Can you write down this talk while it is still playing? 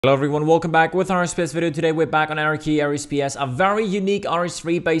Hello everyone, welcome back with RSPS video. Today we're back on Anarchy, RSPS, a very unique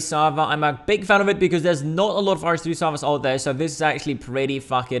RS3 based server. I'm a big fan of it because there's not a lot of RS3 servers out there, so this is actually pretty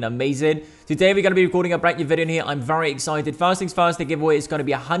fucking amazing. Today we're going to be recording a brand new video in here. I'm very excited. First things first, the giveaway is going to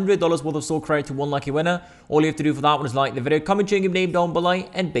be $100 worth of soul credit to one lucky winner. All you have to do for that one is like the video, comment your name down below,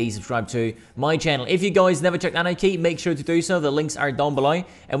 and be subscribed to my channel. If you guys never checked Anarchy, make sure to do so. The links are down below.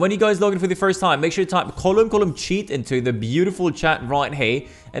 And when you guys log in for the first time, make sure to type column cheat into the beautiful chat right here.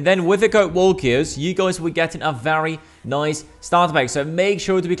 And then with the code Walkchaos, you guys will be getting a very nice starter pack. So make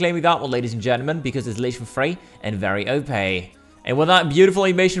sure to be claiming that one, ladies and gentlemen, because it's literally for free and very OP. And with that beautiful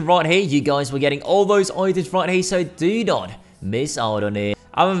animation right here, you guys were getting all those items right here, so do not miss out on it.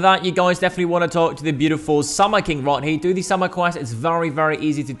 Other than that, you guys definitely want to talk to the beautiful Summer King right here. Do the summer quest. It's very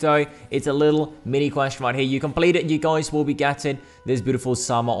easy to do. It's a little mini quest right here. You complete it, you guys will be getting this beautiful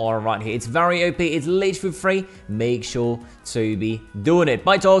summer aura right here. It's very OP. It's literally free. Make sure to be doing it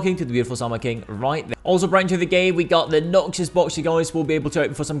by talking to the beautiful Summer King right there. Also, brand new to the game, we got the Noxus box. You guys will be able to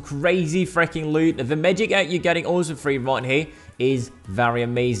open for some crazy freaking loot. The magic egg you're getting also free right here is very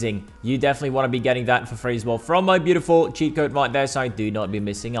amazing. You definitely want to be getting that for free as well from my beautiful cheat code right there, so do not be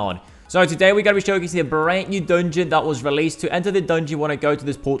missing out. So today we're going to be showcasing a brand new dungeon that was released. To enter the dungeon, you want to go to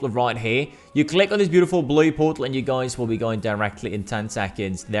this portal right here. You click on this beautiful blue portal and you guys will be going directly in 10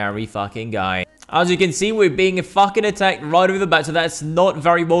 seconds. There we fucking go. As you can see, we're being fucking attacked right over the bat, so that's not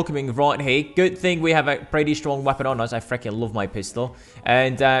very welcoming right here. Good thing we have a pretty strong weapon on us. I freaking love my pistol.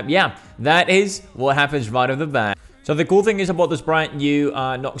 And yeah, that is what happens right over the bat. So the cool thing is about this brand new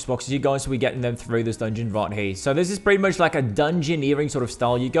Nox boxes, you guys will be getting them through this dungeon right here. So this is pretty much like a dungeoneering sort of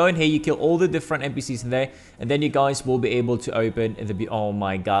style. You go in here, you kill all the different NPCs in there, and then you guys will be able to open the... Oh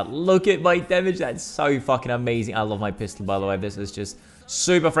my god, look at my damage. That's so fucking amazing. I love my pistol, by the way. This is just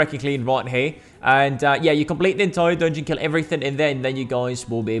super freaking clean right here. And yeah, you complete the entire dungeon, kill everything in there, and then you guys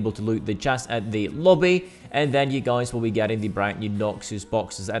will be able to loot the chest at the lobby. And then you guys will be getting the brand new Noxus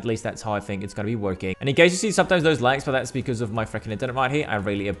boxes. At least that's how I think it's going to be working. And in case you see sometimes those lags, but that's because of my freaking internet right here, I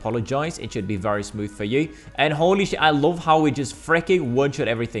really apologize. It should be very smooth for you. And holy shit, I love how we just freaking one-shot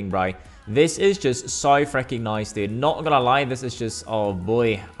everything, bro. This is just so freaking nice, dude. Not gonna lie, this is just, oh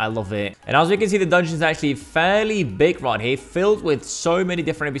boy, I love it. And as we can see, the dungeon is actually fairly big right here, filled with so many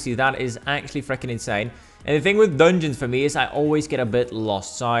different NPCs. That is actually freaking insane. And the thing with dungeons for me is I always get a bit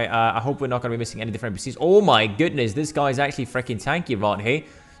lost. So I hope we're not going to be missing any different NPCs. Oh my goodness, this guy is actually freaking tanky right here.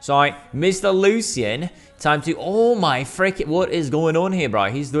 So Mr. Lucian, time to... Oh my freaking... What is going on here,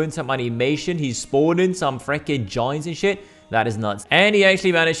 bro? He's doing some animation. He's spawning some freaking giants and shit. That is nuts. And he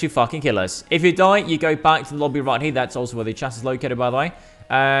actually managed to fucking kill us. If you die, you go back to the lobby right here. That's also where the chest is located, by the way.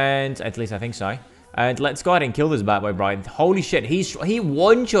 And at least I think so. And let's go ahead and kill this bad boy, Brian. Holy shit, he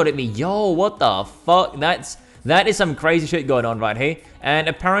one-shot at me. Yo, what the fuck? That is some crazy shit going on right here. And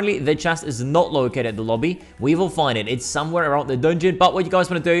apparently the chest is not located at the lobby. We will find it. It's somewhere around the dungeon. But what you guys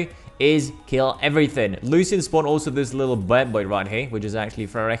want to do is kill everything. Lucian spawned also this little bad boy right here, which is actually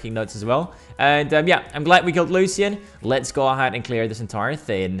freaking nuts as well. And yeah, I'm glad we killed Lucian. Let's go ahead and clear this entire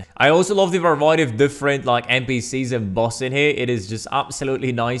thing. I also love the variety of different like NPCs and bosses in here. It is just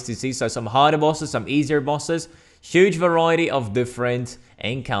absolutely nice to see. So some harder bosses, some easier bosses. Huge variety of different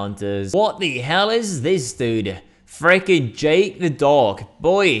encounters. What the hell is this, dude? Freaking Jake the dog.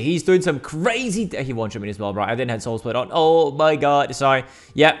 Boy, he's doing some crazy... He one-shot me as well, bro. I didn't have soul split on. Oh my god. Sorry.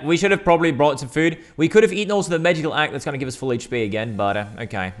 Yeah, we should have probably brought some food. We could have eaten also the magical act that's going to give us full HP again. But,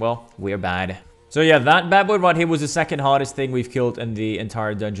 okay. Well, we're bad. So yeah, that bad boy right here was the second hardest thing we've killed in the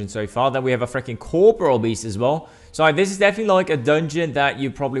entire dungeon so far. Then we have a freaking corporal beast as well. So this is definitely like a dungeon that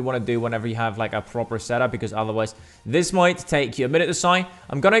you probably want to do whenever you have like a proper setup, because otherwise this might take you a minute to sign.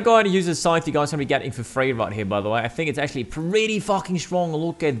 I'm going to go ahead and use the scythe you guys are going to be getting for free right here, by the way. I think it's actually pretty fucking strong.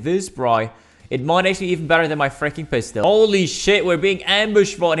 Look at this, bro. It might actually be even better than my freaking pistol. Holy shit, we're being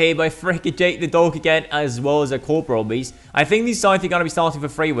ambushed right here by freaking Jake the dog again, as well as a corporal beast. I think these scythe you're going to be starting for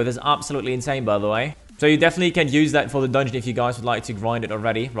free with is absolutely insane, by the way. So you definitely can use that for the dungeon if you guys would like to grind it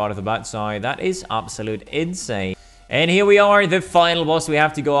already right off the bat. So that is absolute insane. And here we are, the final boss we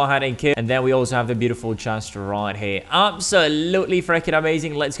have to go ahead and kill. And then we also have the beautiful chest right here. Absolutely freaking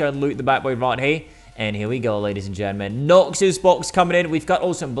amazing. Let's go and loot the bad boy right here. And here we go, ladies and gentlemen. Noxus box coming in. We've got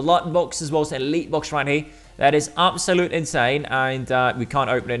also blood box as well as an elite box right here. That is absolute insane. And we can't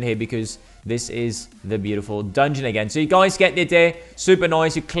open it in here because this is the beautiful dungeon again. So you guys get the idea. Super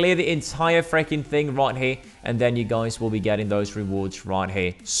nice. You clear the entire freaking thing right here. And then you guys will be getting those rewards right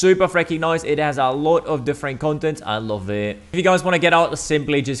here. Super freaking nice. It has a lot of different content. I love it. If you guys want to get out,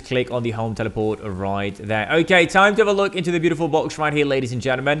 simply just click on the home teleport right there. Okay, time to have a look into the beautiful box right here, ladies and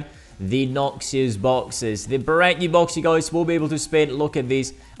gentlemen. the Noxious boxes. The brand new box you guys will be able to spin. Look at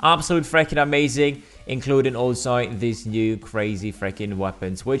these. Absolute freaking amazing. Including also these new crazy freaking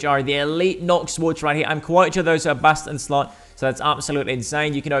weapons, which are the Elite Nox swords right here. I'm quite sure those are best in slot. So that's absolutely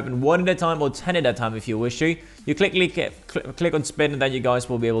insane. You can open 1 at a time or 10 at a time if you wish to. You click on spin, and then you guys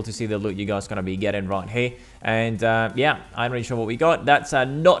will be able to see the loot you guys going to be getting right here. And yeah, I'm not really sure what we got. That's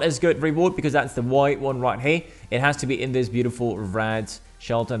not as good reward because that's the white one right here. It has to be in this beautiful red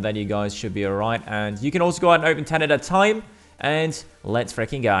shelter, and then you guys should be alright. And you can also go ahead and open 10 at a time. And let's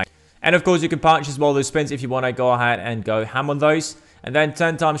freaking go. And of course, you can purchase all those spins if you want to go ahead and go ham on those. And then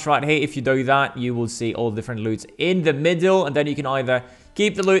 10 times right here, if you do that, you will see all different loots in the middle. And then you can either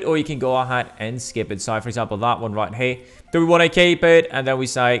keep the loot or you can go ahead and skip it. So, for example, that one right here. Do we want to keep it? And then we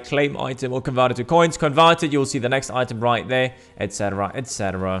say claim item or convert it to coins. Convert it, you'll see the next item right there, etc,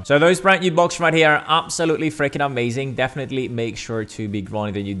 etc. So those brand new boxes right here are absolutely freaking amazing. Definitely make sure to be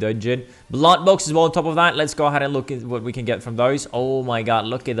grinding the new dungeon. Blood box as well on top of that. Let's go ahead and look at what we can get from those. Oh my god,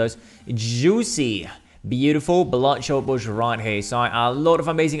 look at those. Juicy. Beautiful blood short bush right here. So a lot of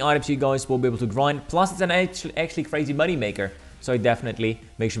amazing items you guys will be able to grind. Plus it's an actually crazy money maker. So definitely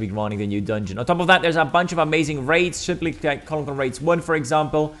make sure you're grinding the new dungeon. On top of that, there's a bunch of amazing raids. Simply click on raids 1, for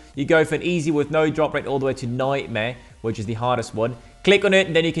example. You go from easy with no drop rate all the way to nightmare, which is the hardest one. Click on it,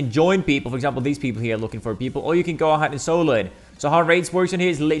 and then you can join people. For example, these people here looking for people, or you can go ahead and solo it. So how raids works on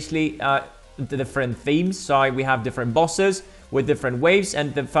here is literally the different themes. So we have different bosses with different waves,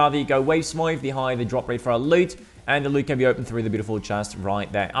 and the farther you go wave smite, the higher the drop rate for our loot. And the loot can be opened through the beautiful chest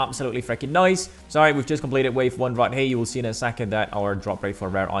right there. Absolutely freaking nice. Sorry, we've just completed wave 1 right here. You will see in a second that our drop rate for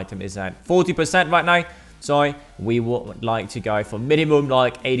a rare item is at 40% right now. So we would like to go for minimum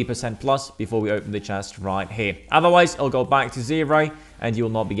like 80% plus before we open the chest right here. Otherwise, it'll go back to 0 and you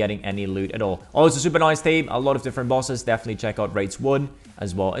will not be getting any loot at all. Also, super nice team. A lot of different bosses. Definitely check out raids 1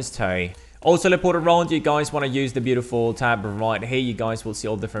 as well as 2. Also, teleport around, you guys want to use the beautiful tab right here. You guys will see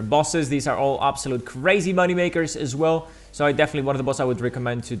all different bosses. These are all absolute crazy money makers as well. So definitely one of the bosses I would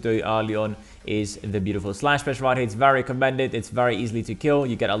recommend to do early on is the beautiful slash bash right here. It's very recommended. It's very easily to kill.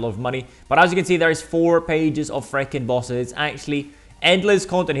 You get a lot of money. But as you can see, there's 4 pages of freaking bosses. It's actually endless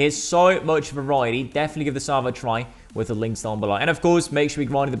content here. So much variety. Definitely give the server a try with the links down below. And of course, make sure you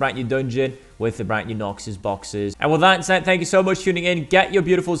grind the brand new dungeon with the brand new Noxious boxes. And with that said, thank you so much for tuning in. Get your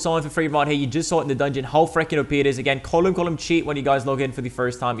beautiful sign for free right here. You just saw it in the dungeon how freaking OP it is. Again, column cheat when you guys log in for the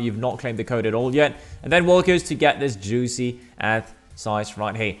first time. You've not claimed the code at all yet. And then Walkchaos to get this juicy size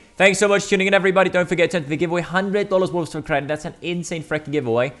right here. Thanks so much for tuning in, everybody. Don't forget to enter the giveaway. $100 worth of credit. That's an insane freaking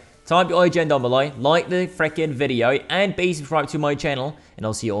giveaway. Type your IGN down below, like the freaking video, and be subscribed to my channel, and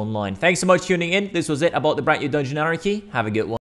I'll see you online. Thanks so much for tuning in. This was it about the brand new Dungeon Anarchy. Have a good one.